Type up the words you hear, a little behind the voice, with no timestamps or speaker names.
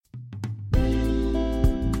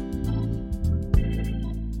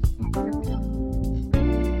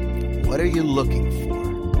What are you looking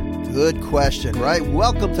for? Good question, right?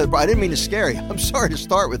 Welcome to, I didn't mean to scare you. I'm sorry to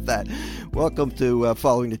start with that. Welcome to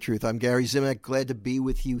Following the Truth. I'm Gary Zimak. Glad to be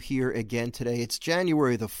with you here again today. It's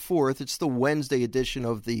January the 4th. It's the Wednesday edition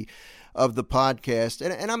of the podcast.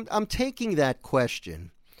 And I'm taking that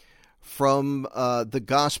question from the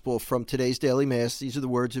gospel from today's daily mass. These are the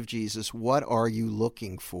words of Jesus. What are you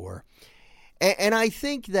looking for? And I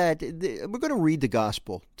think that we're going to read the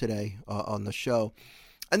gospel today on the show.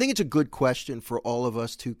 I think it's a good question for all of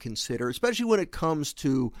us to consider, especially when it comes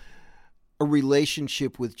to a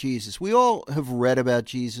relationship with Jesus. We all have read about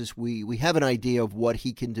Jesus. We have an idea of what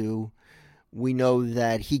he can do. We know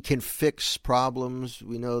that he can fix problems.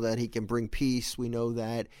 We know that he can bring peace. We know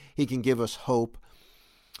that he can give us hope.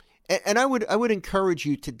 And I would encourage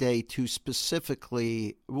you today to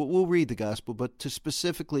specifically, we'll read the gospel, but to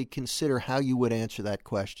specifically consider how you would answer that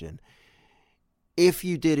question. If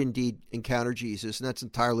you did indeed encounter Jesus, and that's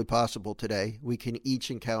entirely possible today, we can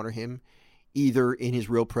each encounter him either in his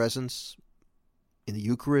real presence, in the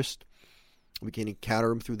Eucharist. We can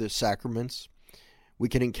encounter him through the sacraments. We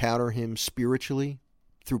can encounter him spiritually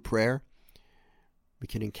through prayer. We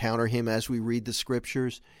can encounter him as we read the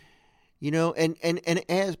scriptures. You know, and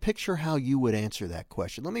as picture how you would answer that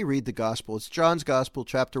question. Let me read the gospel. It's John's Gospel,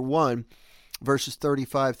 chapter 1, verses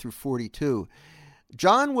 35 through 42.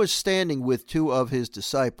 John was standing with two of his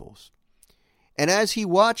disciples, and as he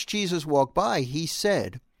watched Jesus walk by, he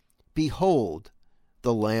said, "Behold,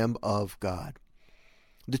 the Lamb of God."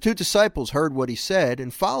 The two disciples heard what he said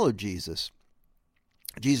and followed Jesus.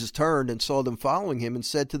 Jesus turned and saw them following him and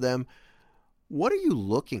said to them, "What are you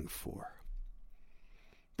looking for?"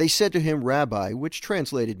 They said to him, "Rabbi," which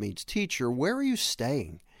translated means teacher, "where are you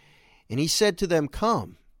staying?" And he said to them,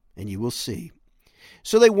 "Come, and you will see."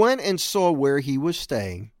 So they went and saw where he was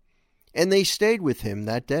staying, and they stayed with him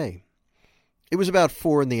that day. It was about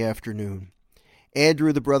 4 p.m.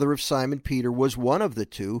 Andrew, the brother of Simon Peter, was one of the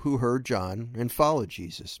two who heard John and followed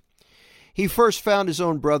Jesus. He first found his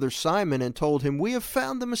own brother Simon and told him, "We have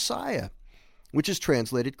found the Messiah," which is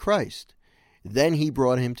translated Christ. Then he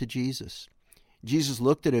brought him to Jesus. Jesus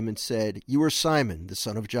looked at him and said, "You are Simon, the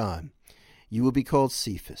son of John. You will be called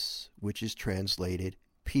Cephas," which is translated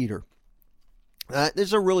Peter. This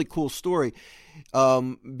is a really cool story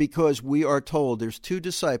because we are told there's two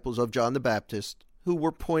disciples of John the Baptist who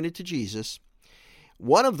were pointed to Jesus.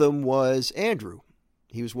 One of them was Andrew.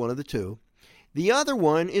 He was one of the two. The other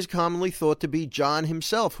one is commonly thought to be John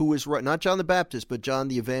himself, who is not John the Baptist, but John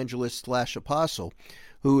the evangelist / apostle,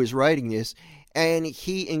 who is writing this. And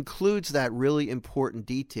he includes that really important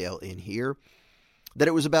detail in here, that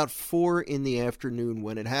it was about 4 p.m.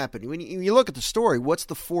 when it happened. When you look at the story, what's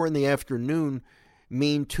the 4 p.m.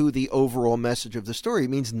 mean to the overall message of the story? It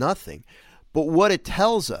means nothing. But what it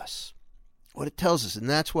tells us, and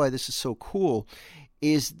that's why this is so cool,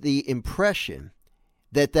 is the impression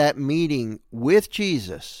that meeting with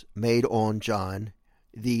Jesus made on John,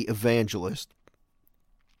 the evangelist,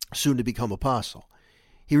 soon to become apostle.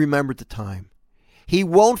 He remembered the time. He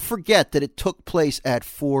won't forget that it took place at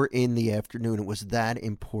 4 p.m. It was that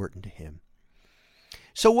important to him.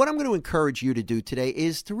 So what I'm going to encourage you to do today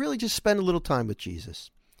is to really just spend a little time with Jesus.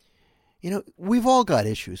 You know, we've all got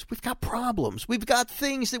issues. We've got problems. We've got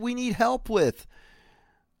things that we need help with.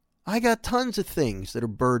 I got tons of things that are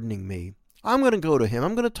burdening me. I'm going to go to him.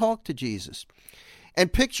 I'm going to talk to Jesus.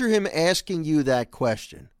 And picture him asking you that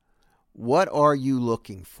question. What are you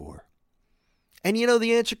looking for? And you know,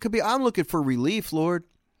 the answer could be, I'm looking for relief, Lord.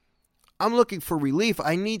 I'm looking for relief.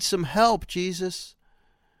 I need some help, Jesus.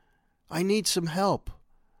 I need some help.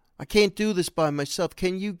 I can't do this by myself.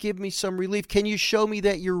 Can you give me some relief? Can you show me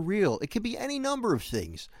that you're real? It could be any number of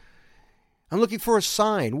things. I'm looking for a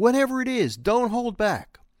sign. Whatever it is, don't hold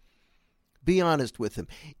back. Be honest with him.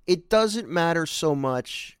 It doesn't matter so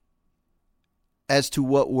much as to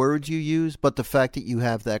what words you use, but the fact that you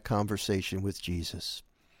have that conversation with Jesus.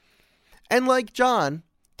 And like John,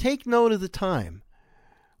 take note of the time.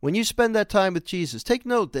 When you spend that time with Jesus, take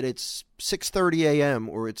note that it's 6:30 a.m.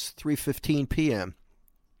 or it's 3:15 p.m.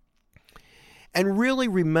 And really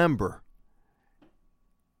remember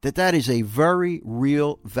that is a very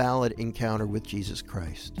real, valid encounter with Jesus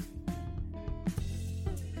Christ.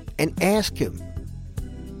 And ask him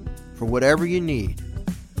for whatever you need.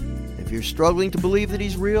 If you're struggling to believe that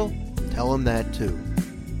he's real, tell him that too.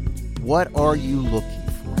 What are you looking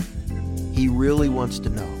for? He really wants to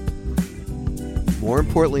know. More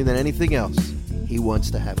importantly than anything else, he wants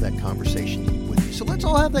to have that conversation with you. So let's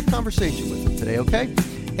all have that conversation with him today, okay?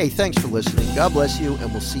 Hey, thanks for listening. God bless you,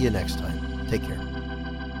 and we'll see you next time. Take care.